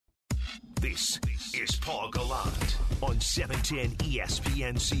This is Paul Gallant on 710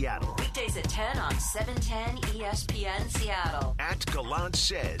 ESPN Seattle. Weekdays at 10 on 710 ESPN Seattle. At Gallant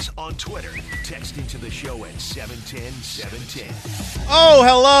Says on Twitter. Text into the show at 710-710. Oh,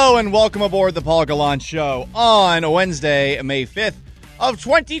 hello, and welcome aboard the Paul Gallant Show on Wednesday, May 5th of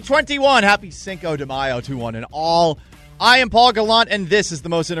 2021. Happy Cinco de Mayo to one and all. I am Paul Gallant, and this is the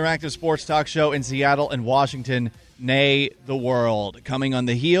most interactive sports talk show in Seattle and Washington, nay, the world. Coming on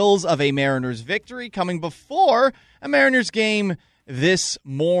the heels of a Mariners victory, coming before a Mariners game this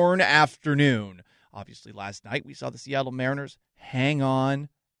afternoon. Obviously, last night we saw the Seattle Mariners hang on,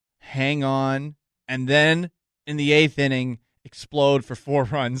 and then in the eighth inning, explode for 4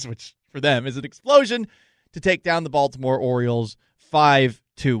 runs, which for them is an explosion, to take down the Baltimore Orioles 5-1.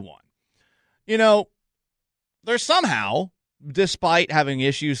 You know, they're somehow, despite having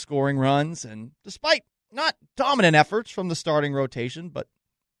issues scoring runs and despite not dominant efforts from the starting rotation, but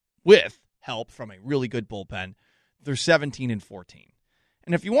with help from a really good bullpen, they're 17-14.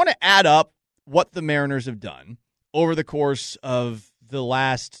 And if you want to add up what the Mariners have done over the course of the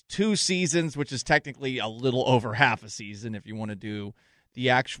last 2 seasons, which is technically a little over half a season if you want to do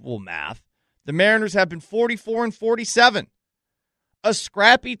the actual math, the Mariners have been 44-47. A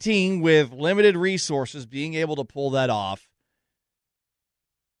scrappy team with limited resources being able to pull that off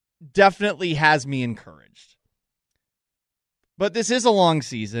definitely has me encouraged. But this is a long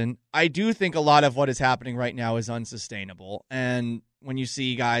season. I do think a lot of what is happening right now is unsustainable. And when you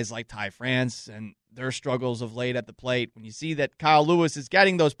see guys like Ty France and their struggles of late at the plate, when you see that Kyle Lewis is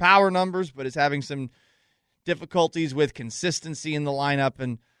getting those power numbers but is having some difficulties with consistency in the lineup,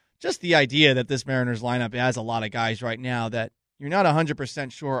 and just the idea that this Mariners lineup has a lot of guys right now that you're not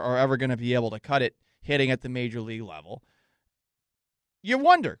 100% sure are ever going to be able to cut it hitting at the major league level, you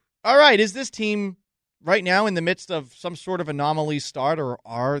wonder, all right, is this team right now in the midst of some sort of anomaly start, or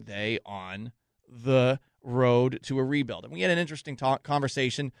are they on the road to a rebuild? And we had an interesting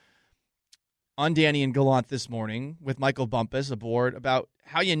conversation on Danny and Gallant this morning with Michael Bumpus aboard about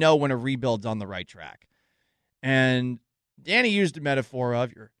how you know when a rebuild's on the right track. And Danny used a metaphor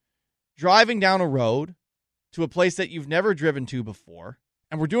of you're driving down a road to a place that you've never driven to before,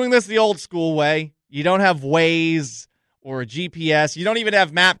 and we're doing this the old school way. You don't have Waze or a GPS. You don't even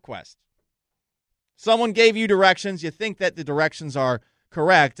have MapQuest. Someone gave you directions. You think that the directions are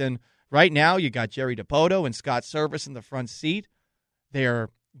correct, and right now you got Jerry Dipoto and Scott Service in the front seat. They're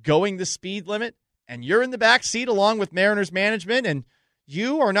going the speed limit, and you're in the back seat along with Mariners management, and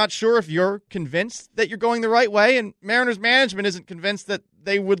you are not sure if you're convinced that you're going the right way, and Mariners management isn't convinced that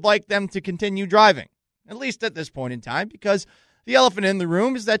they would like them to continue driving, at least at this point in time, because the elephant in the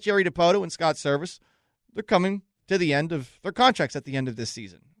room is that Jerry Dipoto and Scott Service, they're coming to the end of their contracts at the end of this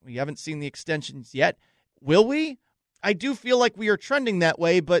season. We haven't seen the extensions yet. Will we? I do feel like we are trending that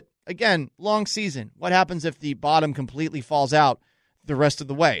way, but again, long season. What happens if the bottom completely falls out the rest of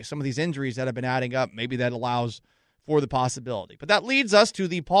the way? Some of these injuries that have been adding up, maybe that allows for the possibility. But that leads us to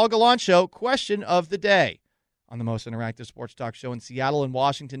the Paul Gallant Show question of the day on the most interactive sports talk show in Seattle and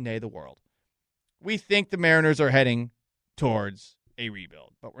Washington, nay, the world. We think the Mariners are heading towards a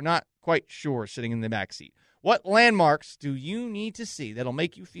rebuild, but we're not quite sure sitting in the backseat. What landmarks do you need to see that'll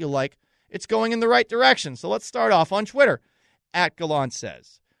make you feel like it's going in the right direction? So let's start off on Twitter, at Gallant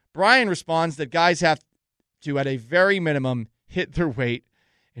Says. Brian responds that guys have to, at a very minimum, hit their weight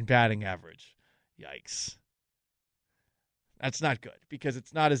in batting average. Yikes. That's not good, because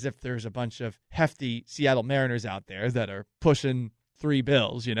it's not as if there's a bunch of hefty Seattle Mariners out there that are pushing 3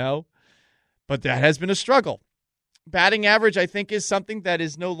 bills, you know? But that has been a struggle. Batting average, I think, is something that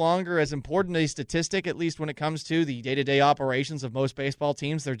is no longer as important a statistic, at least when it comes to the day-to-day operations of most baseball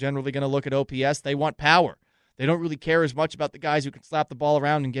teams. They're generally going to look at OPS. They want power. They don't really care as much about the guys who can slap the ball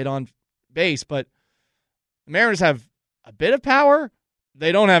around and get on base. But the Mariners have a bit of power.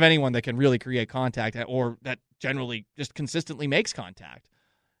 They don't have anyone that can really create contact or that generally just consistently makes contact.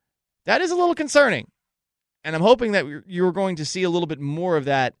 That is a little concerning. And I'm hoping that you're going to see a little bit more of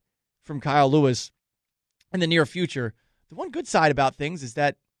that from Kyle Lewis in the near future. The one good side about things is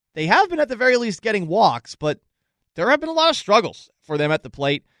that they have been at the very least getting walks, but there have been a lot of struggles for them at the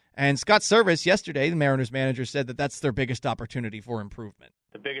plate. And Scott Service yesterday, the Mariners manager, said that that's their biggest opportunity for improvement.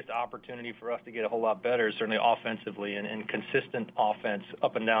 The biggest opportunity for us to get a whole lot better is certainly offensively and consistent offense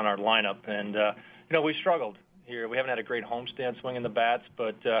up and down our lineup. And, we struggled here. We haven't had a great homestand swinging the bats,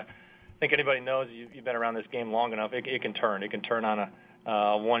 but I think anybody knows you've been around this game long enough. It can turn. It can turn on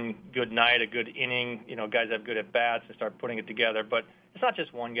one good night, a good inning. Guys have good at-bats and start putting it together. But it's not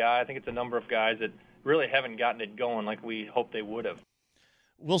just one guy. I think it's a number of guys that really haven't gotten it going like we hoped they would have.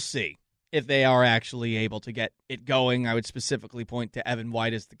 We'll see. if they are actually able to get it going. I would specifically point to Evan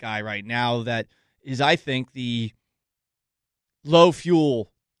White as the guy right now that is, I think, the low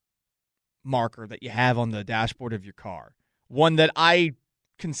fuel marker that you have on the dashboard of your car. One that I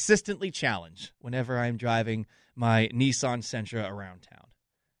consistently challenge whenever I'm driving my Nissan Sentra around town.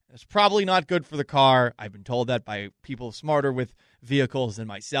 It's probably not good for the car. I've been told that by people smarter with vehicles than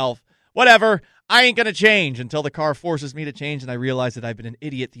myself. Whatever. I ain't going to change until the car forces me to change and I realize that I've been an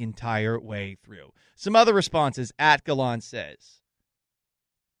idiot the entire way through. Some other responses at Gallant says.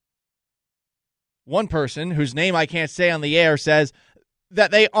 One person, whose name I can't say on the air, says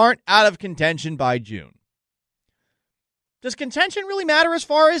that they aren't out of contention by June. Does contention really matter as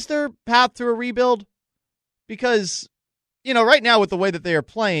far as their path to a rebuild? Because, right now with the way that they are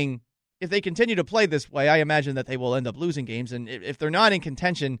playing, if they continue to play this way, I imagine that they will end up losing games. And if they're not in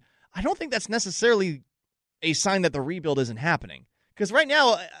contention, I don't think that's necessarily a sign that the rebuild isn't happening. Because right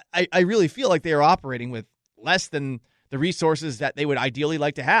now, I really feel like they are operating with less than the resources that they would ideally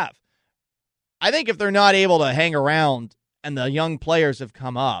like to have. I think if they're not able to hang around and the young players have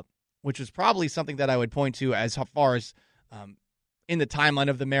come up, which is probably something that I would point to as far as in the timeline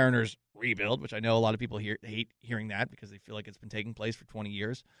of the Mariners rebuild, which I know a lot of people hate hearing that because they feel like it's been taking place for 20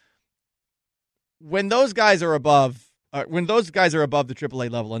 years. When those guys are above the AAA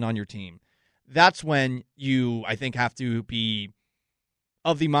level and on your team, that's when you, I think, have to be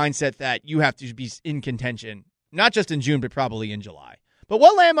of the mindset that you have to be in contention, not just in June, but probably in July. But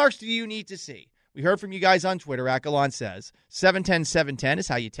what landmarks do you need to see? We heard from you guys on Twitter. Gallant says 710-710 is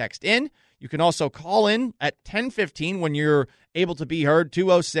how you text in. You can also call in at 10:15 when you're able to be heard,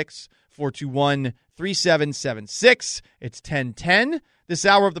 206-421-3776. It's 1010. This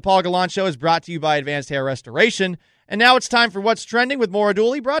hour of the Paul Gallant Show is brought to you by Advanced Hair Restoration. And now it's time for What's Trending with Maura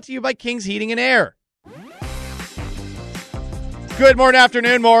Dooley, brought to you by King's Heating and Air. Good morning,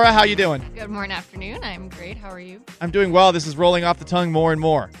 afternoon, Maura. How you doing? Good morning, afternoon. I'm great. How are you? I'm doing well. This is rolling off the tongue more and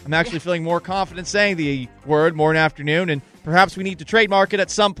more. I'm actually feeling more confident saying the word morning, afternoon, and perhaps we need to trademark it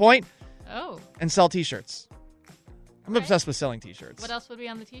at some point. Oh. And sell T-shirts. I'm obsessed with selling T-shirts. What else would be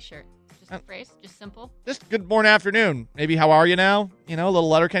on the T-shirt? Just a phrase? Just simple? Just good morning, afternoon. Maybe how are you now? A little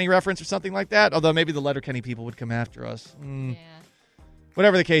Letterkenny reference or something like that. Although maybe the Letterkenny people would come after us. Yeah.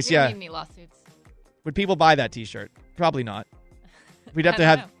 Whatever the case, we don't need any lawsuits. Would people buy that T-shirt? Probably not. We'd have to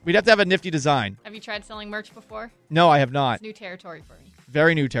have a nifty design. Have you tried selling merch before? No, I have not. It's new territory for me.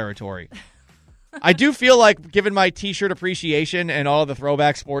 Very new territory. I do feel like, given my T-shirt appreciation and all of the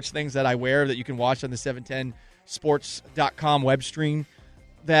throwback sports things that I wear that you can watch on the 710sports.com web stream,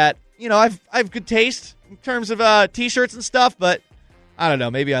 that, I've good taste in terms of T-shirts and stuff, but I don't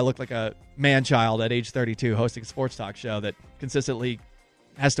know. Maybe I look like a man-child at age 32 hosting a sports talk show that consistently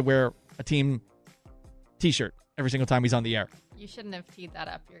has to wear a team T-shirt every single time he's on the air. You shouldn't have teed that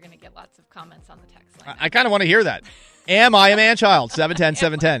up. You're going to get lots of comments on the text line. I kind of want to hear that. Am I a man-child?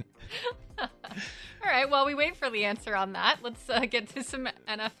 710-710. All right, well, we wait for the answer on that. Let's get to some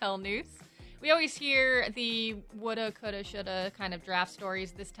NFL news. We always hear the woulda, coulda, shoulda kind of draft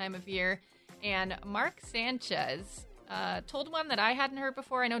stories this time of year. And Mark Sanchez told one that I hadn't heard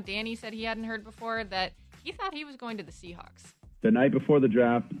before. I know Danny said he hadn't heard before, that he thought he was going to the Seahawks. The night before the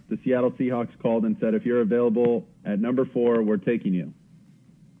draft, the Seattle Seahawks called and said, if you're available at number 4, we're taking you.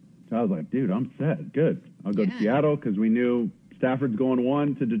 So I was like, dude, I'm set. Good. I'll go to Seattle because we knew Stafford's going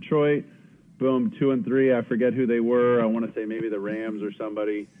 1 to Detroit. Boom, 2 and 3. I forget who they were. I want to say maybe the Rams or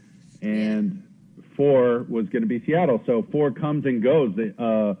somebody. And 4 was going to be Seattle. So 4 comes and goes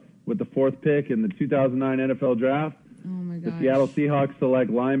with the 4th pick in the 2009 NFL Draft. Oh, my gosh. The Seattle Seahawks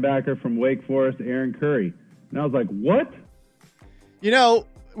select linebacker from Wake Forest, Aaron Curry. And I was like, what?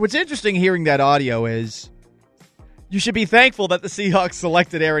 What's interesting hearing that audio is you should be thankful that the Seahawks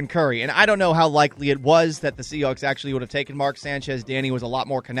selected Aaron Curry. And I don't know how likely it was that the Seahawks actually would have taken Mark Sanchez. Danny was a lot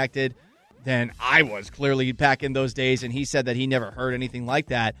more connected than I was, clearly, back in those days. And he said that he never heard anything like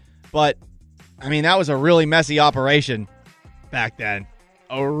that. But, that was a really messy operation back then.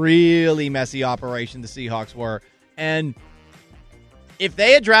 A really messy operation the Seahawks were. And if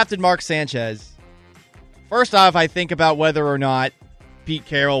they had drafted Mark Sanchez, first off, I think about whether or not Pete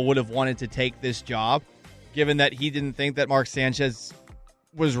Carroll would have wanted to take this job, given that he didn't think that Mark Sanchez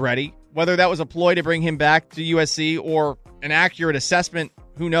was ready. Whether that was a ploy to bring him back to USC or an accurate assessment,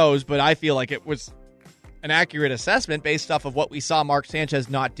 who knows, but I feel like it was an accurate assessment based off of what we saw Mark Sanchez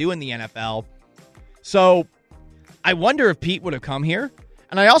not do in the NFL. So I wonder if Pete would have come here,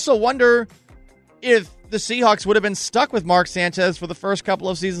 and I also wonder if the Seahawks would have been stuck with Mark Sanchez for the first couple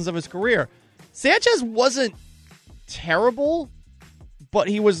of seasons of his career. Sanchez wasn't terrible, but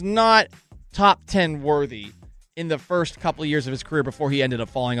he was not top 10 worthy in the first couple of years of his career before he ended up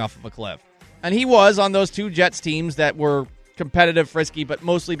falling off of a cliff. And he was on those two Jets teams that were competitive, frisky, but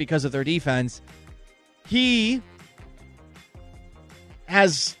mostly because of their defense. He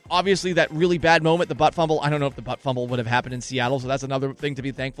has obviously that really bad moment, the butt fumble. I don't know if the butt fumble would have happened in Seattle, so that's another thing to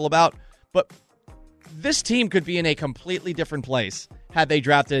be thankful about. But this team could be in a completely different place had they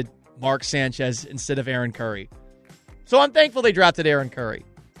drafted Mark Sanchez instead of Aaron Curry. So I'm thankful they drafted Aaron Curry,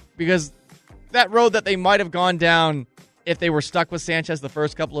 because that road that they might have gone down if they were stuck with Sanchez the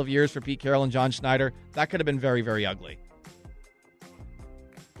first couple of years for Pete Carroll and John Schneider, that could have been very, very ugly.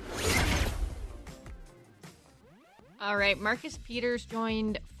 All right, Marcus Peters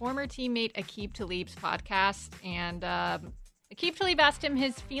joined former teammate Aqib Talib's podcast, and Aqib Talib asked him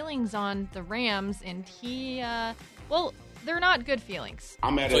his feelings on the Rams, and he, well, they're not good feelings.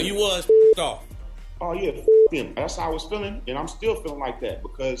 So you was off. Oh, yeah, him. That's how I was feeling, and I'm still feeling like that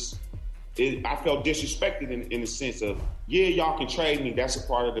because I felt disrespected in the sense of, yeah, y'all can trade me. That's a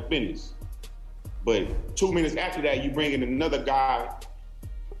part of the business. But 2 minutes after that, you bring in another guy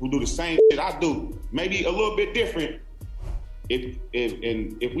who do the same shit I do, maybe a little bit different.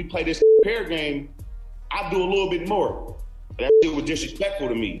 If we play this pair game, I do a little bit more. That shit was disrespectful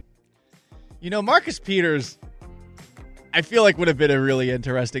to me. You know, Marcus Peters, I feel like would have been a really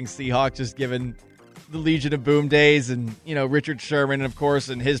interesting Seahawk, just given the Legion of Boom days and, you know, Richard Sherman, of course,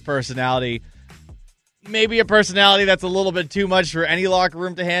 and his personality. Maybe a personality that's a little bit too much for any locker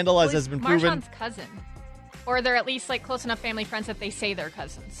room to handle, as has been proven. Marshawn's cousin. Or they're at least like close enough family friends that they say they're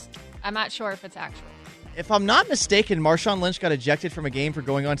cousins. I'm not sure if it's actual. If I'm not mistaken, Marshawn Lynch got ejected from a game for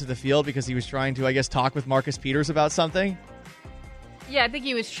going onto the field because he was trying to, I guess, talk with Marcus Peters about something. Yeah, I think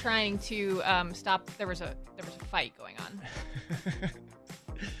he was trying to stop. There was a fight going on.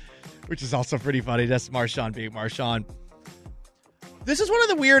 Which is also pretty funny. That's Marshawn being Marshawn. This is one of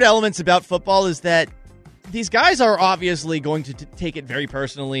the weird elements about football, is that these guys are obviously going to take it very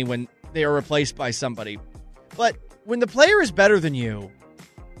personally when they are replaced by somebody. But when the player is better than you,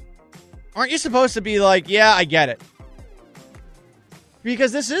 aren't you supposed to be like, yeah, I get it?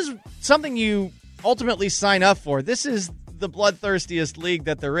 Because this is something you ultimately sign up for. This is the bloodthirstiest league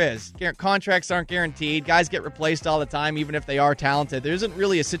that there is. Contracts aren't guaranteed. Guys get replaced all the time, even if they are talented. There isn't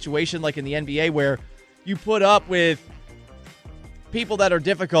really a situation like in the NBA where you put up with people that are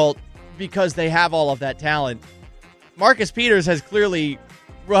difficult because they have all of that talent. Marcus Peters has clearly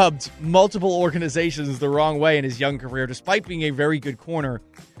rubbed multiple organizations the wrong way in his young career, despite being a very good corner.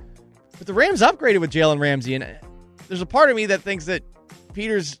 But the Rams upgraded with Jalen Ramsey, and there's a part of me that thinks that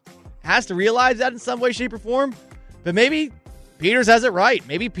Peters has to realize that in some way, shape, or form. But maybe Peters has it right.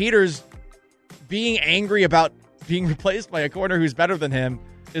 Maybe Peters being angry about being replaced by a corner who's better than him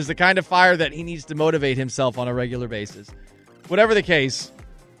is the kind of fire that he needs to motivate himself on a regular basis. Whatever the case,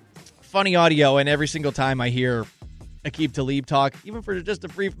 funny audio, and every single time I hear Aqib Talib talk, even for just a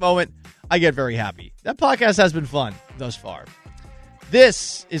brief moment, I get very happy. That podcast has been fun thus far.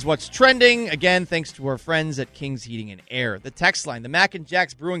 This is what's trending. Again, thanks to our friends at King's Heating and Air. The text line, the Mac and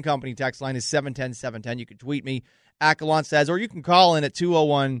Jack's Brewing Company text line is 710-710. You can tweet me, Gallant says, or you can call in at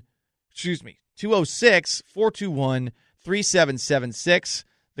 206-421-3776.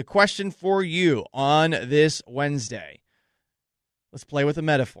 The question for you on this Wednesday. Let's play with a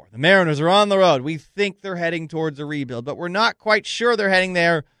metaphor. The Mariners are on the road. We think they're heading towards a rebuild, but we're not quite sure they're heading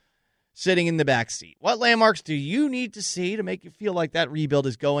there, sitting in the backseat. What landmarks do you need to see to make you feel like that rebuild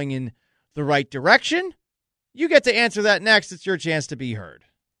is going in the right direction? You get to answer that next. It's your chance to be heard.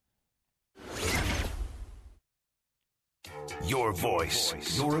 Your voice,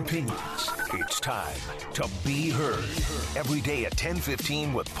 your opinions. It's time to be heard. Every day at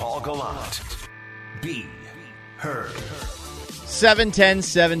 10:15 with Paul Gallant. Be heard.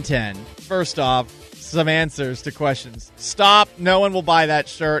 710-710. First off, some answers to questions. Stop. No one will buy that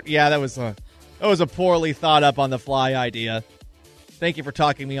shirt. Yeah, that was a poorly thought up on the fly idea. Thank you for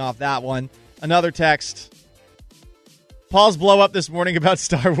talking me off that one. Another text. Paul's blow up this morning about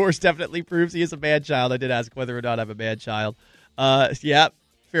Star Wars definitely proves he is a man-child. I did ask whether or not I'm a man-child. Yeah,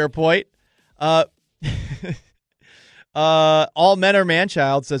 fair point. All men are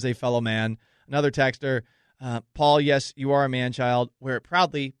man-child, says a fellow man. Another texter. Paul, yes, you are a man-child. Wear it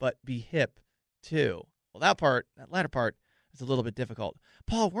proudly, but be hip, too. Well, that latter part, is a little bit difficult.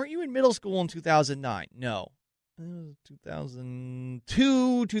 Paul, weren't you in middle school in 2009? No.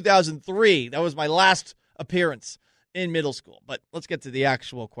 2002, 2003. That was my last appearance in middle school. But let's get to the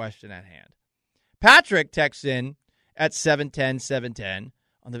actual question at hand. Patrick texts in at 710-710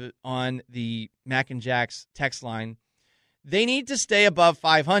 on the Mac and Jack's text line. They need to stay above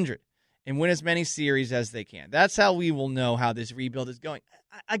 500. and win as many series as they can. That's how we will know how this rebuild is going.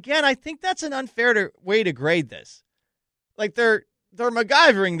 Again, I think that's an unfair way to grade this. Like they're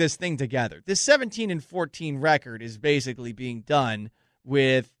MacGyvering this thing together. This 17-14 record is basically being done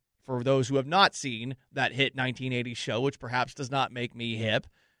with, for those who have not seen that hit 1980 show, which perhaps does not make me hip,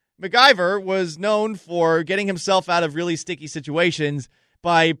 MacGyver was known for getting himself out of really sticky situations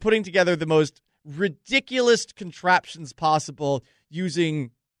by putting together the most ridiculous contraptions possible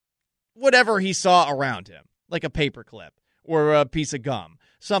using whatever he saw around him, like a paperclip or a piece of gum,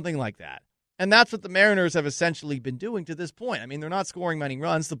 something like that. And that's what the Mariners have essentially been doing to this point. I mean, they're not scoring many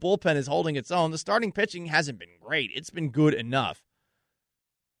runs. The bullpen is holding its own. The starting pitching hasn't been great. It's been good enough.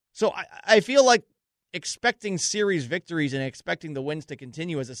 So I feel like expecting series victories and expecting the wins to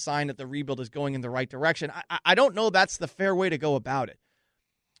continue is a sign that the rebuild is going in the right direction. I don't know that's the fair way to go about it.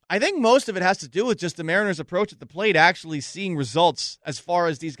 I think most of it has to do with just the Mariners' approach at the plate actually seeing results as far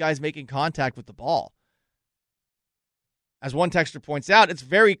as these guys making contact with the ball. As one texter points out, it's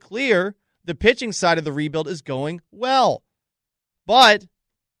very clear the pitching side of the rebuild is going well. But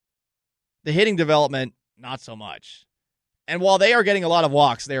the hitting development, not so much. And while they are getting a lot of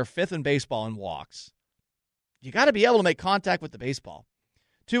walks, they are fifth in baseball in walks. You got to be able to make contact with the baseball.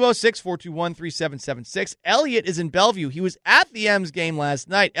 206-421-3776. Elliot is in Bellevue. He was at the M's game last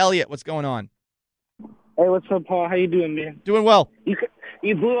night. Elliot, what's going on? Hey, what's up, Paul? How you doing, man? Doing well.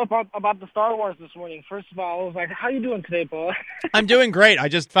 You blew up about the Star Wars this morning. First of all, I was like, how you doing today, Paul? I'm doing great. I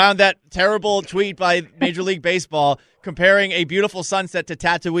just found that terrible tweet by Major League Baseball comparing a beautiful sunset to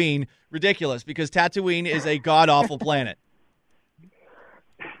Tatooine. Ridiculous, because Tatooine is a god-awful planet.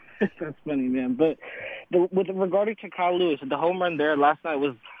 That's funny, man. But with regarding to Kyle Lewis, the home run there last night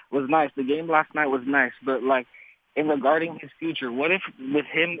was nice. The game last night was nice. But, like, in regarding his future, what if with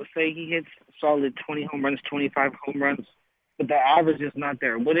him, say he hits solid 20 home runs, 25 home runs, but the average is not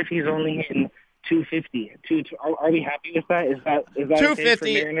there? What if he's only hitting 250? Are we happy with that? Is that 250, okay for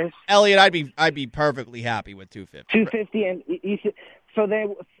Mariners? Elliot, I'd be perfectly happy with 250. 250, and so they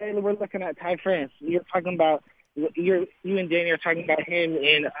say we're looking at Ty France. You're talking about you and Danny are talking about him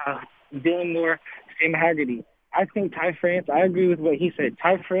and Dylan Moore, Sam Haggerty. I think Ty France, I agree with what he said.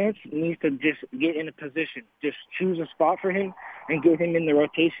 Ty France needs to just get in a position, just choose a spot for him and get him in the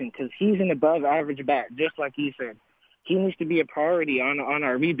rotation because he's an above-average bat, just like he said. He needs to be a priority on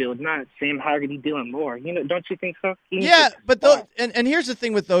our rebuild, not Sam Haggerty, Dylan Moore. You know, don't you think so? Yeah, but and here's the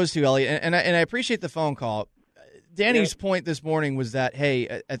thing with those two, Elliot, and I appreciate the phone call. Danny's point this morning was that,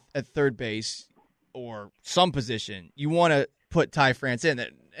 hey, at third base or some position, you want to put Ty France in,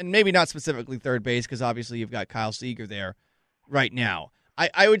 and maybe not specifically third base because obviously you've got Kyle Seager there right now.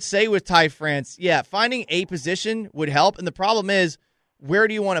 I would say with Ty France, yeah, finding a position would help, and the problem is, where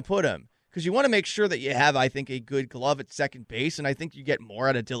do you want to put him? Because you want to make sure that you have, I think, a good glove at second base, and I think you get more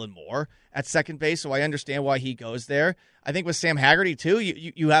out of Dylan Moore at second base, so I understand why he goes there. I think with Sam Haggerty, too,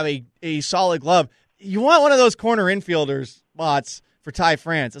 you have a solid glove. You want one of those corner infielders spots for Ty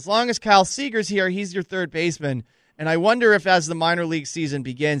France. As long as Kyle Seager's here, he's your third baseman, and I wonder if as the minor league season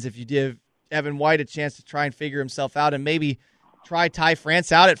begins, if you give Evan White a chance to try and figure himself out and maybe try Ty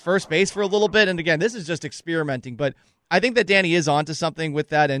France out at first base for a little bit. And again, this is just experimenting, but I think that Danny is onto something with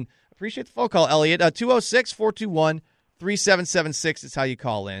that, and appreciate the phone call, Elliot. 206-421-3776 is how you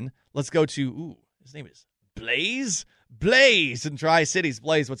call in. Let's go to, his name is Blaze? Blaze in Tri-Cities.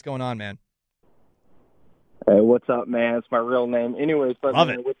 Blaze, what's going on, man? Hey, what's up, man? It's my real name. Anyways, but Love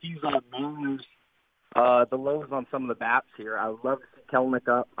man, it. with these Mariners, the lows on some of the bats here, I would love to see Kelenic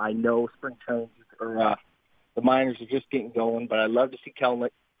up. I know spring training or the minors are just getting going, but I'd love to see Kelenic.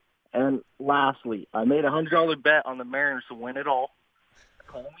 And lastly, I made a $100 bet on the Mariners to win it all.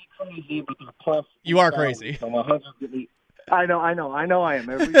 Call me crazy, but they're plus. You are crazy. So I know I am.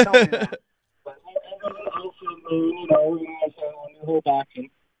 Everybody tell me that. But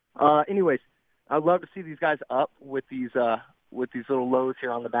anyways, I'd love to see these guys up with these little lows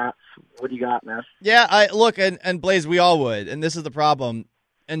here on the bats. What do you got, man? Yeah, look, and Blaze, we all would, and this is the problem.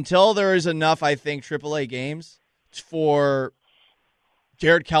 Until there is enough, I think, AAA games for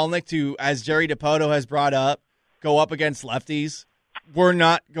Jared Kelenic to, as Jerry DiPoto has brought up, go up against lefties, we're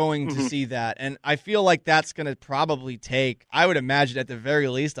not going to see that. And I feel like that's going to probably take, I would imagine, at the very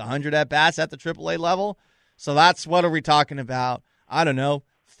least, 100 at-bats at the AAA level. So that's, what are we talking about? I don't know,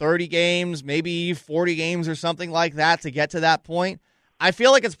 30 games, maybe 40 games or something like that to get to that point. I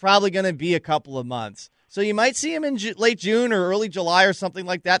feel like it's probably going to be a couple of months. So you might see him in late June or early July or something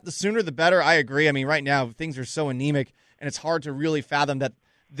like that. The sooner the better, I agree. I mean, right now, things are so anemic, and it's hard to really fathom that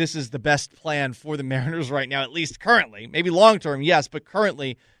this is the best plan for the Mariners right now, at least currently. Maybe long-term, yes, but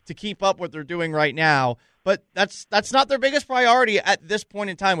currently to keep up what they're doing right now. But that's not their biggest priority at this point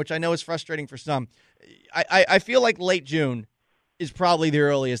in time, which I know is frustrating for some. I feel like late June is probably the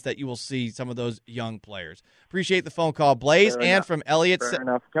earliest that you will see some of those young players. Appreciate the phone call. Blaze and from Elliot. Fair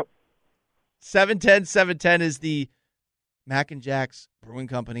enough. Yep. 710-710 is the Mac and Jack's Brewing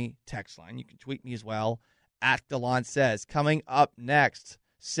Company text line. You can tweet me as well, at Gallant Says. Coming up next,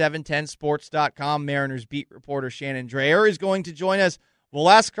 710sports.com Mariners beat reporter Shannon Drayer is going to join us. We'll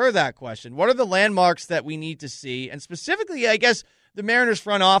ask her that question. What are the landmarks that we need to see? And specifically, I guess, the Mariners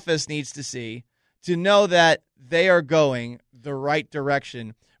front office needs to see to know that they are going the right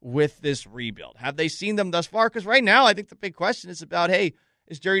direction with this rebuild. Have they seen them thus far? Because right now, I think the big question is about, hey,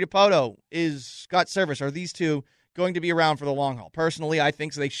 is Jerry Dipoto, is Scott Servais, are these two going to be around for the long haul? Personally, I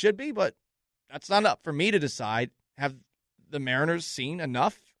think they should be, but that's not up for me to decide. Have the Mariners seen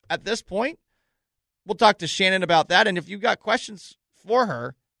enough at this point? We'll talk to Shannon about that, and if you've got questions for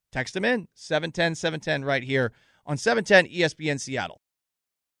her, text them in, 710-710 right here on 710 ESPN Seattle.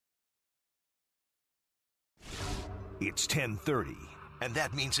 It's 10:30, and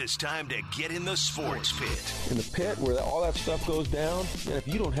that means it's time to get in the sports pit. In the pit where all that stuff goes down, and if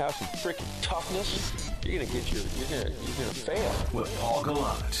you don't have some freaking toughness, you're gonna fail. With Paul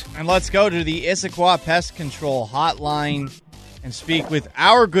Gallant. And let's go to the Issaquah Pest Control hotline and speak with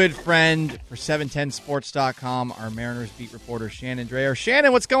our good friend for 710sports.com, our Mariners beat reporter Shannon Drayer.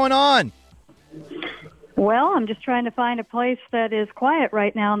 Shannon, what's going on? Well, I'm just trying to find a place that is quiet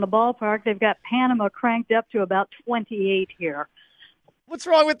right now in the ballpark. They've got Panama cranked up to about 28 here. What's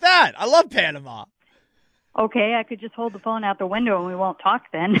wrong with that? I love Panama. Okay, I could just hold the phone out the window and we won't talk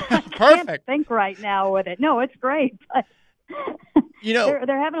then. I Perfect. can't think right now with it. No, it's great. But you know,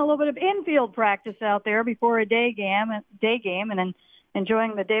 they're having a little bit of infield practice out there before a day game, and then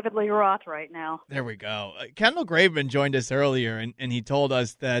enjoying the David Lee Roth right now. There we go. Kendall Graveman joined us earlier, and he told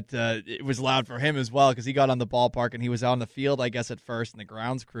us that it was loud for him as well because he got on the ballpark and he was out on the field, I guess, at first, and the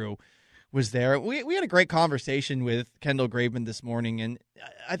grounds crew was there. We had a great conversation with Kendall Graveman this morning, and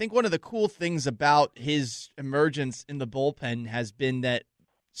I think one of the cool things about his emergence in the bullpen has been that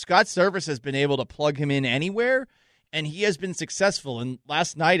Scott Servais has been able to plug him in anywhere, and he has been successful. And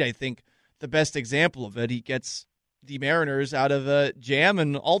last night, I think, the best example of it, he gets the Mariners out of a jam,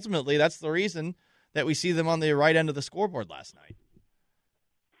 and ultimately that's the reason that we see them on the right end of the scoreboard last night.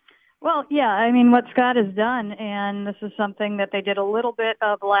 Well, yeah, I mean, what Scott has done, and this is something that they did a little bit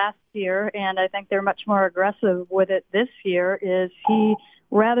of last year, and I think they're much more aggressive with it this year, is he,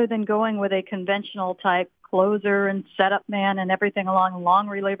 rather than going with a conventional type closer and setup man and everything along long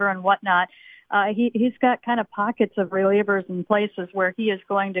reliever and whatnot, he's got kind of pockets of relievers and places where he is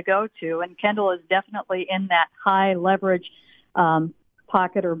going to go to, and Kendall is definitely in that high leverage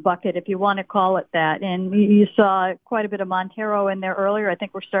pocket or bucket, if you want to call it that. And you saw quite a bit of Montero in there earlier. I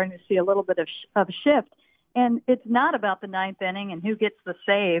think we're starting to see a little bit of a shift. And it's not about the ninth inning and who gets the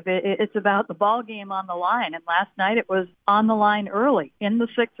save. It's about the ball game on the line. And last night it was on the line early in the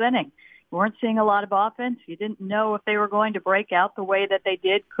sixth inning. You weren't seeing a lot of offense. You didn't know if they were going to break out the way that they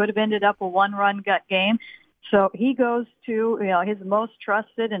did. Could have ended up a one-run gut game. So he goes to, his most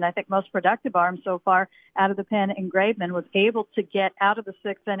trusted and I think most productive arm so far out of the pen, and Graveman was able to get out of the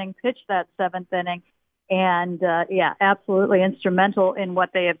sixth inning, pitch that seventh inning, and absolutely instrumental in what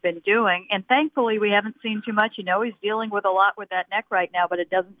they have been doing. And thankfully, we haven't seen too much. He's dealing with a lot with that neck right now, but it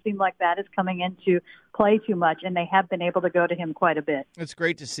doesn't seem like that is coming into play too much, and they have been able to go to him quite a bit. It's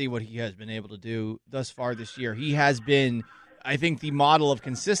great to see what he has been able to do thus far this year. He has been, I think, the model of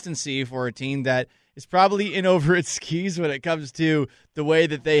consistency for a team that is probably in over its skis when it comes to the way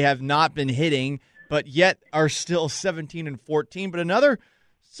that they have not been hitting, but yet are still 17-14. But another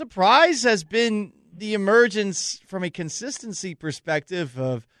surprise has been the emergence from a consistency perspective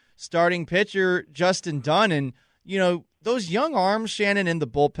of starting pitcher Justin Dunn. And, those young arms, Shannon, in the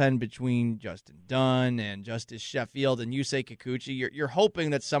bullpen between Justin Dunn and Justice Sheffield and Yusei Kikuchi, you're hoping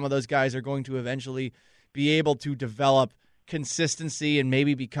that some of those guys are going to eventually be able to develop consistency and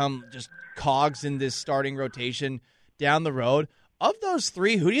maybe become just cogs in this starting rotation down the road. Of those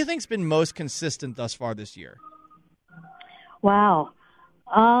three, who do you think's been most consistent thus far this year? Wow.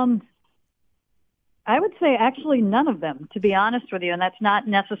 I would say actually none of them, to be honest with you, and that's not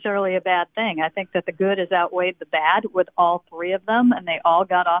necessarily a bad thing. I think that the good has outweighed the bad with all three of them, and they all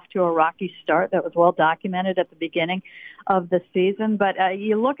got off to a rocky start. That was well documented at the beginning of the season. But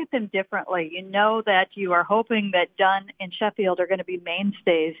you look at them differently. You know that you are hoping that Dunn and Sheffield are going to be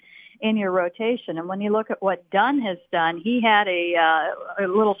mainstays in your rotation. And when you look at what Dunn has done, he had a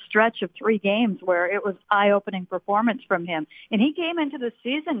little stretch of 3 games where it was eye-opening performance from him. And he came into the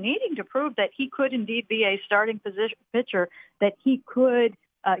season needing to prove that he could indeed be a starting pitcher, that he could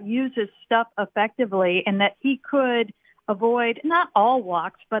use his stuff effectively, and that he could avoid not all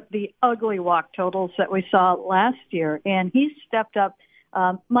walks, but the ugly walk totals that we saw last year. And he's stepped up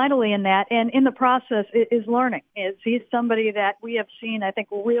mightily in that, and in the process is learning. He's somebody that we have seen, I think,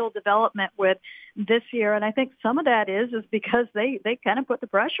 real development with this year, and I think some of that is because they kind of put the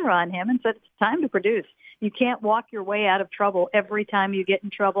pressure on him and said it's time to produce. You can't walk your way out of trouble every time you get in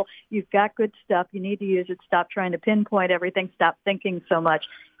trouble. You've got good stuff. You need to use it. Stop trying to pinpoint everything. Stop thinking so much.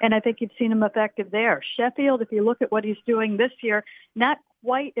 And I think you've seen him effective there. Sheffield, if you look at what he's doing this year, not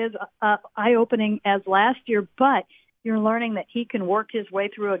quite as eye-opening as last year, but you're learning that he can work his way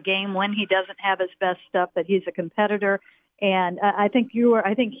through a game when he doesn't have his best stuff, that he's a competitor. And I think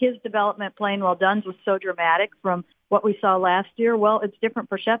his development playing while Dunn's was so dramatic from what we saw last year. Well, it's different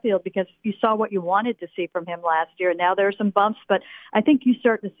for Sheffield because you saw what you wanted to see from him last year. And now there are some bumps, but I think you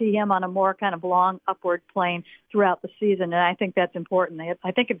start to see him on a more kind of long upward plane throughout the season. And I think that's important.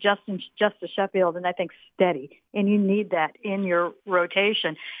 I think of Justice Sheffield, and I think steady, and you need that in your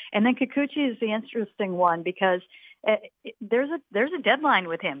rotation. And then Kikuchi is the interesting one because there's a deadline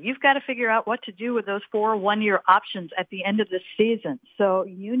with him. You've got to figure out what to do with those 4 one-year options at the end of the season. So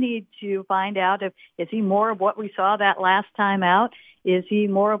you need to find out is he more of what we saw that last time out? Is he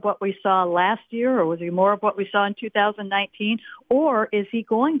more of what we saw last year, or was he more of what we saw in 2019? Or is he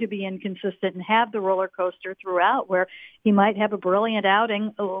going to be inconsistent and have the roller coaster throughout where he might have a brilliant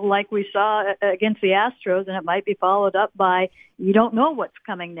outing like we saw against the Astros, and it might be followed up by you don't know what's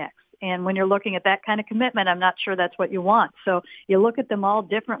coming next. And when you're looking at that kind of commitment, I'm not sure that's what you want. So you look at them all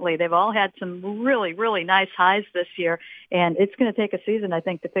differently. They've all had some really, really nice highs this year, and it's going to take a season, I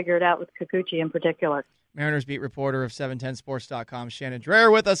think, to figure it out with Kikuchi in particular. Mariners beat reporter of 710sports.com, Shannon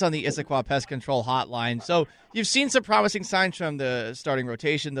Dreher, with us on the Issaquah Pest Control Hotline. So you've seen some promising signs from the starting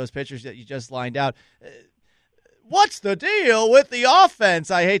rotation, those pitchers that you just lined out. What's the deal with the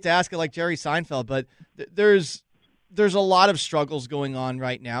offense? I hate to ask it like Jerry Seinfeld, but there's a lot of struggles going on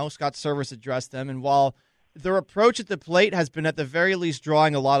right now. Scott Servais addressed them, and while their approach at the plate has been at the very least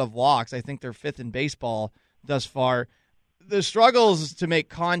drawing a lot of walks, I think they're 5th in baseball thus far, the struggles to make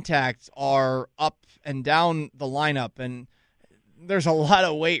contact are up and down the lineup, and there's a lot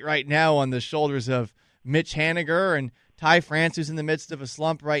of weight right now on the shoulders of Mitch Haniger and Ty France, who's in the midst of a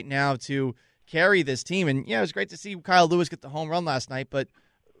slump right now, to carry this team. And, yeah, it was great to see Kyle Lewis get the home run last night, but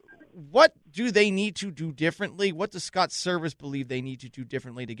what do they need to do differently? What does Scott Servais believe they need to do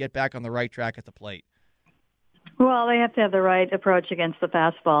differently to get back on the right track at the plate? Well, they have to have the right approach against the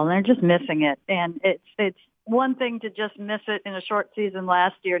fastball, and they're just missing it. And it's one thing to just miss it in a short season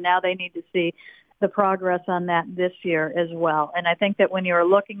last year. Now they need to see the progress on that this year as well. And I think that when you're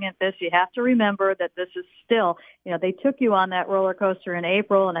looking at this, you have to remember that this is still, they took you on that roller coaster in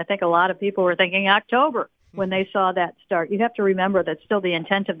April, and I think a lot of people were thinking October when they saw that start. You have to remember that still the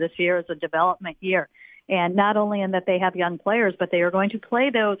intent of this year is a development year. And not only in that they have young players, but they are going to play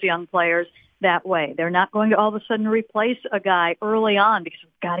those young players that way. They're not going to all of a sudden replace a guy early on because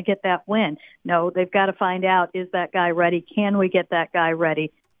we've got to get that win. No, they've got to find out, is that guy ready? Can we get that guy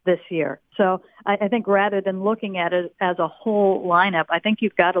ready this year? So I think rather than looking at it as a whole lineup, I think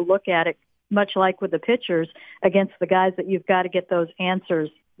you've got to look at it much like with the pitchers against the guys that you've got to get those answers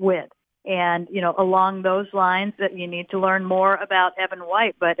with. And, along those lines that you need to learn more about Evan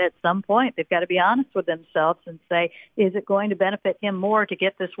White, but at some point they've got to be honest with themselves and say, is it going to benefit him more to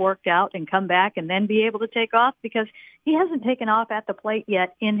get this worked out and come back and then be able to take off? Because he hasn't taken off at the plate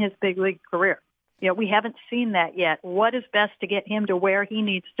yet in his big league career. We haven't seen that yet. What is best to get him to where he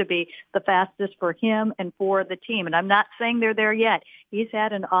needs to be the fastest for him and for the team? And I'm not saying they're there yet. He's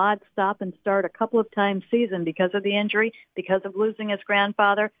had an odd stop and start a couple of times season because of the injury, because of losing his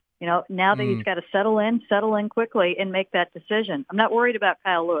grandfather. Now that he's got to settle in quickly and make that decision. I'm not worried about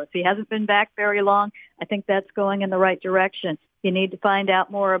Kyle Lewis. He hasn't been back very long. I think that's going in the right direction. You need to find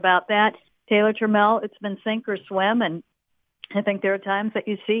out more about that. Taylor Trammell, it's been sink or swim, and I think there are times that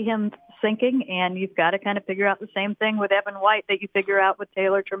you see him sinking, and you've got to kind of figure out the same thing with Evan White that you figure out with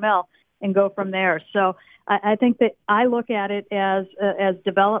Taylor Trammell and go from there. So I think that I look at it as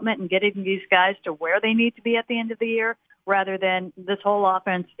development and getting these guys to where they need to be at the end of the year, rather than this whole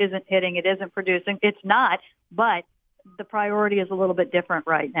offense isn't hitting, it isn't producing. It's not, but the priority is a little bit different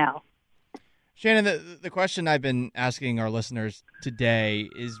right now. Shannon, the question I've been asking our listeners today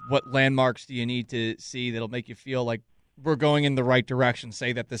is, what landmarks do you need to see that'll make you feel like we're going in the right direction,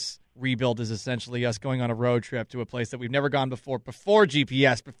 say that this rebuild is essentially us going on a road trip to a place that we've never gone before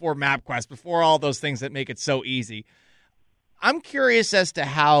GPS, before MapQuest, before all those things that make it so easy. I'm curious as to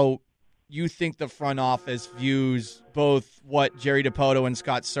how you think the front office views both what Jerry Dipoto and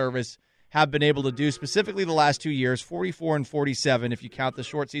Scott Service have been able to do, specifically the last 2 years, 44 and 47, if you count the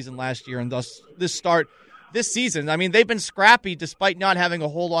short season last year, and thus this season. I mean, they've been scrappy despite not having a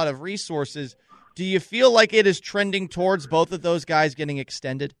whole lot of resources. Do you feel like it is trending towards both of those guys getting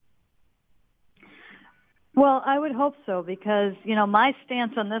extended? Well, I would hope so, because, my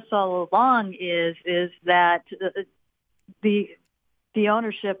stance on this all along is that the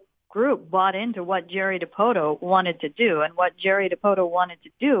ownership group bought into what Jerry Dipoto wanted to do, and what Jerry Dipoto wanted to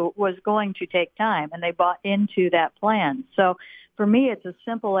do was going to take time, and they bought into that plan. So for me, it's as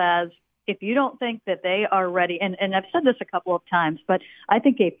simple as, if you don't think that they are ready, and I've said this a couple of times, but I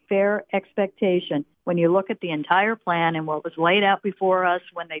think a fair expectation when you look at the entire plan and what was laid out before us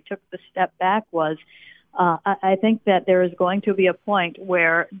when they took the step back was, I think that there is going to be a point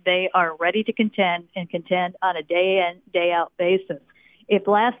where they are ready to contend on a day in, day out basis. If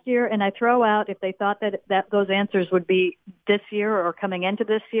last year, and I throw out, if they thought that those answers would be this year or coming into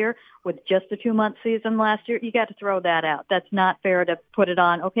this year with just a 2-month season last year, you got to throw that out. That's not fair to put it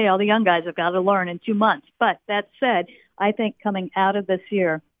on, okay, all the young guys have got to learn in 2 months. But that said, I think coming out of this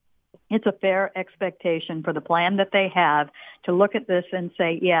year, it's a fair expectation for the plan that they have to look at this and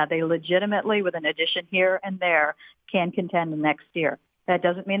say, yeah, they legitimately, with an addition here and there, can contend next year. That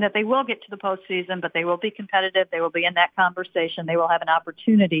doesn't mean that they will get to the postseason, but they will be competitive. They will be in that conversation. They will have an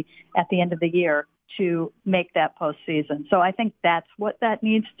opportunity at the end of the year to make that postseason. So I think that's what that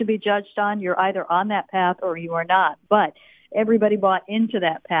needs to be judged on. You're either on that path or you are not. But everybody bought into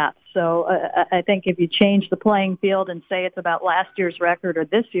that path. So I think if you change the playing field and say it's about last year's record or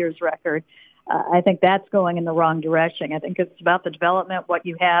this year's record, I think that's going in the wrong direction. I think it's about the development, what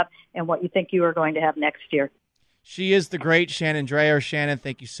you have, and what you think you are going to have next year. She is the great Shannon Drayer. Shannon,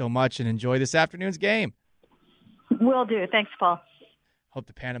 thank you so much, and enjoy this afternoon's game. Will do. Thanks, Paul. Hope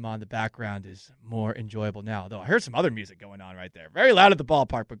the Panama in the background is more enjoyable now, though I heard some other music going on right there. Very loud at the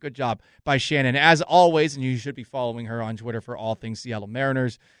ballpark, but good job by Shannon. As always, and you should be following her on Twitter for all things Seattle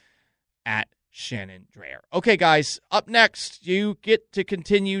Mariners, at Shannon Drayer. Okay, guys, up next, you get to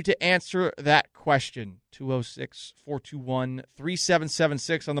continue to answer that question.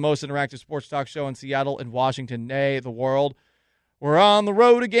 206-421-3776 on the most interactive sports talk show in Seattle and Washington, nay, the world. We're on the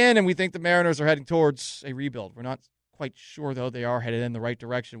road again, and we think the Mariners are heading towards a rebuild. We're not quite sure, though, they are headed in the right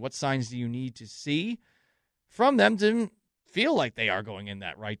direction. What signs do you need to see from them to feel like they are going in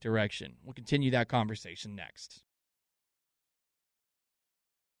that right direction? We'll continue that conversation next.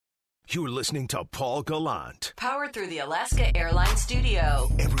 You're listening to Paul Gallant. Powered through the Alaska Airlines Studio.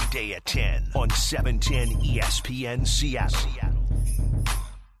 Every day at 10 on 710 ESPN Seattle.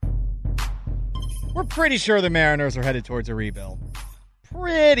 We're pretty sure the Mariners are headed towards a rebuild.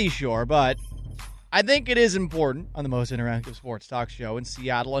 Pretty sure, but I think it is important on the most interactive sports talk show in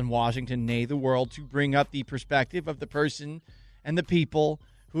Seattle and Washington, nay, the world, to bring up the perspective of the person and the people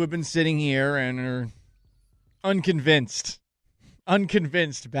who have been sitting here and are unconvinced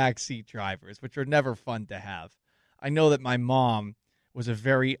backseat drivers, which are never fun to have. I know that my mom was a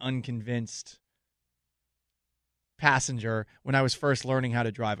very unconvinced passenger when I was first learning how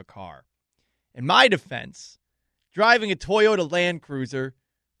to drive a car. In my defense, driving a Toyota Land Cruiser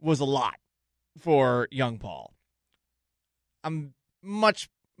was a lot for young Paul. I'm much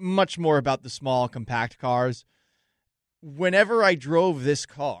more about the small, compact cars. Whenever I drove this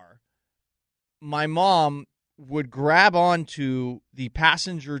car, my mom would grab onto the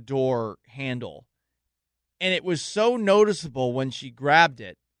passenger door handle, and it was so noticeable when she grabbed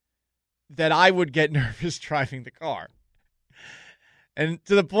it that I would get nervous driving the car. And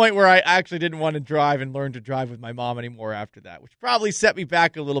to the point where I actually didn't want to drive and learn to drive with my mom anymore after that, which probably set me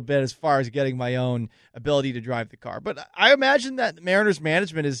back a little bit as far as getting my own ability to drive the car. But I imagine that the Mariners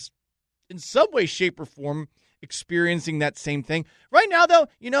management is in some way, shape, or form experiencing that same thing. Right now, though,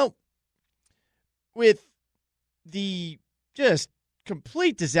 with the just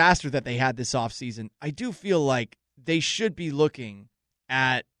complete disaster that they had this offseason, I do feel like they should be looking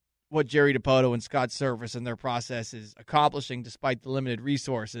at what Jerry Dipoto and Scott Service and their process is accomplishing despite the limited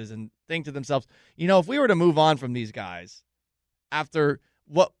resources, and think to themselves, if we were to move on from these guys after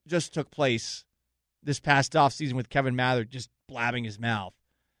what just took place this past offseason with Kevin Mather just blabbing his mouth,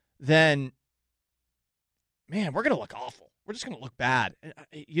 then, man, we're going to look awful. We're just going to look bad.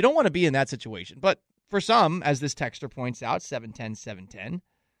 You don't want to be in that situation. But for some, as this texter points out, 710-710,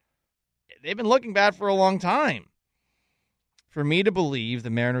 they've been looking bad for a long time. For me to believe the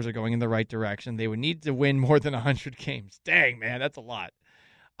Mariners are going in the right direction, they would need to win more than 100 games. Dang, man, that's a lot.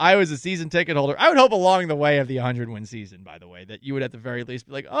 I was a season ticket holder. I would hope along the way of the 100-win season, by the way, that you would at the very least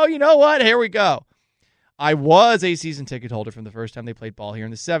be like, oh, you know what? Here we go. I was a season ticket holder from the first time they played ball here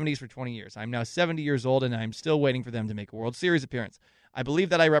in the 70s for 20 years. I'm now 70 years old, and I'm still waiting for them to make a World Series appearance. I believe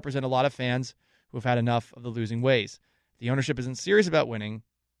that I represent a lot of fans who have had enough of the losing ways. The ownership isn't serious about winning.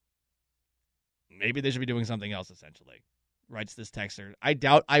 Maybe they should be doing something else, essentially, writes this texter. I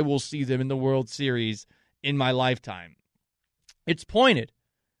doubt I will see them in the World Series in my lifetime. It's pointed.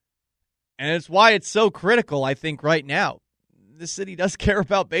 And it's why it's so critical, I think, right now. The city does care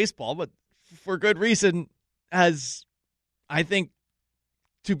about baseball, but for good reason, as I think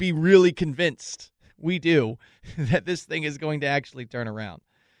to be really convinced we do that this thing is going to actually turn around.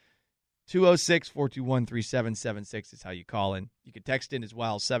 206-421-3776 is how you call in. You can text in as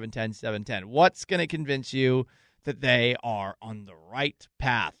well, 710-710. What's going to convince you that they are on the right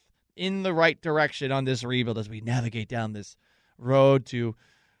path, in the right direction on this rebuild as we navigate down this road to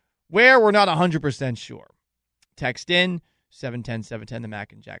where we're not 100% sure? Text in, 710-710, the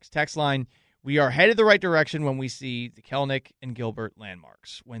Mac and Jacks text line. We are headed the right direction when we see the Kelenic and Gilbert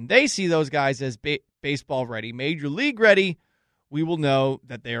landmarks. When they see those guys as baseball ready, major league ready, we will know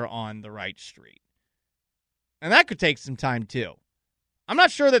that they're on the right street. And that could take some time, too. I'm not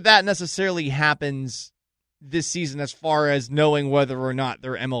sure that that necessarily happens this season as far as knowing whether or not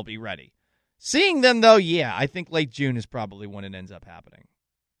they're MLB ready. Seeing them, though, yeah, I think late June is probably when it ends up happening.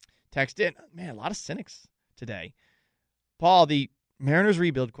 Text in. Man, a lot of cynics today. Paul, the Mariners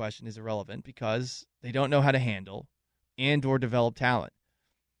rebuild question is irrelevant because they don't know how to handle and or develop talent.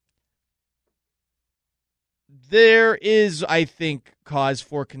 There is, I think, cause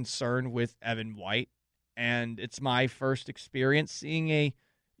for concern with Evan White, and it's my first experience seeing a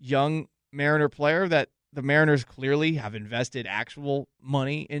young Mariner player that the Mariners clearly have invested actual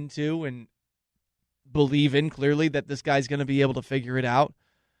money into and believe in clearly that this guy's going to be able to figure it out.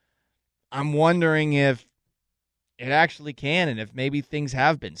 I'm wondering if it actually can and if maybe things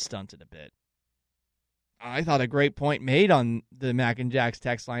have been stunted a bit. I thought a great point made on the Mac and Jacks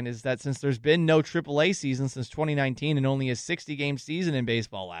text line is that since there's been no AAA season since 2019 and only a 60-game season in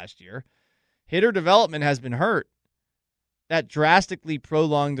baseball last year, hitter development has been hurt. That drastically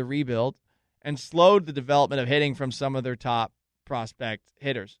prolonged the rebuild and slowed the development of hitting from some of their top prospect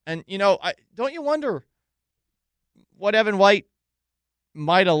hitters. And, you know, don't you wonder what Evan White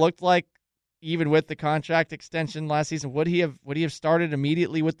might have looked like even with the contract extension last season? Would he have started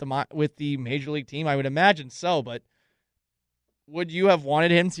immediately with the major league team? I would imagine so, but would you have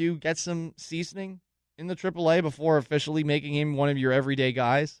wanted him to get some seasoning in the AAA before officially making him one of your everyday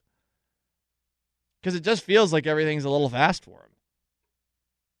guys? Because it just feels like everything's a little fast for him.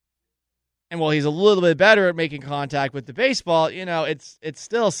 And while he's a little bit better at making contact with the baseball, you know, it's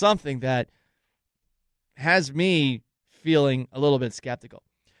still something that has me feeling a little bit skeptical.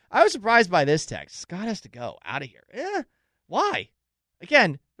 I was surprised by this text. Scott has to go out of here. Why?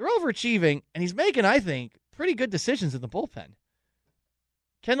 Again, they're overachieving, and he's making, I think, pretty good decisions in the bullpen.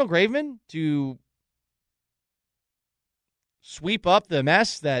 Kendall Graveman to sweep up the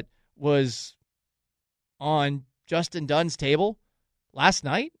mess that was on Justin Dunn's table last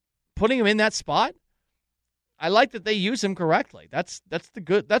night, putting him in that spot. I like that they use him correctly. That's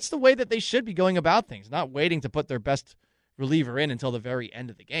the way that they should be going about things, not waiting to put their best reliever in until the very end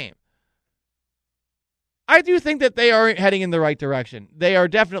of the game. I do think that they are heading in the right direction. They are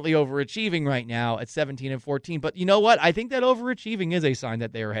definitely overachieving right now at 17-14, but you know what? I think that overachieving is a sign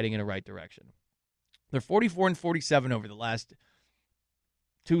that they are heading in the right direction. They're 44-47 over the last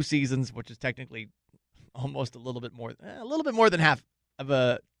two seasons, which is technically almost a little bit more than half of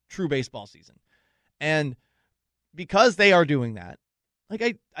a true baseball season. And because they are doing that,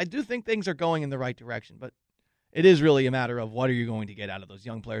 like I do think things are going in the right direction, but it is really a matter of what are you going to get out of those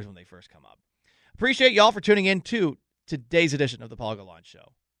young players when they first come up. Appreciate y'all for tuning in to today's edition of the Paul Gallant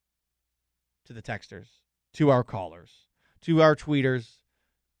Show. To the texters, to our callers, to our tweeters,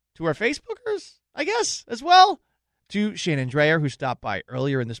 to our Facebookers, I guess, as well. To Shannon Dreyer, who stopped by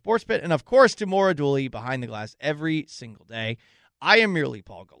earlier in the Sports Pit, and of course to Maura Dooley behind the glass every single day. I am merely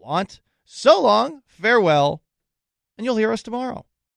Paul Gallant. So long, farewell, and you'll hear us tomorrow.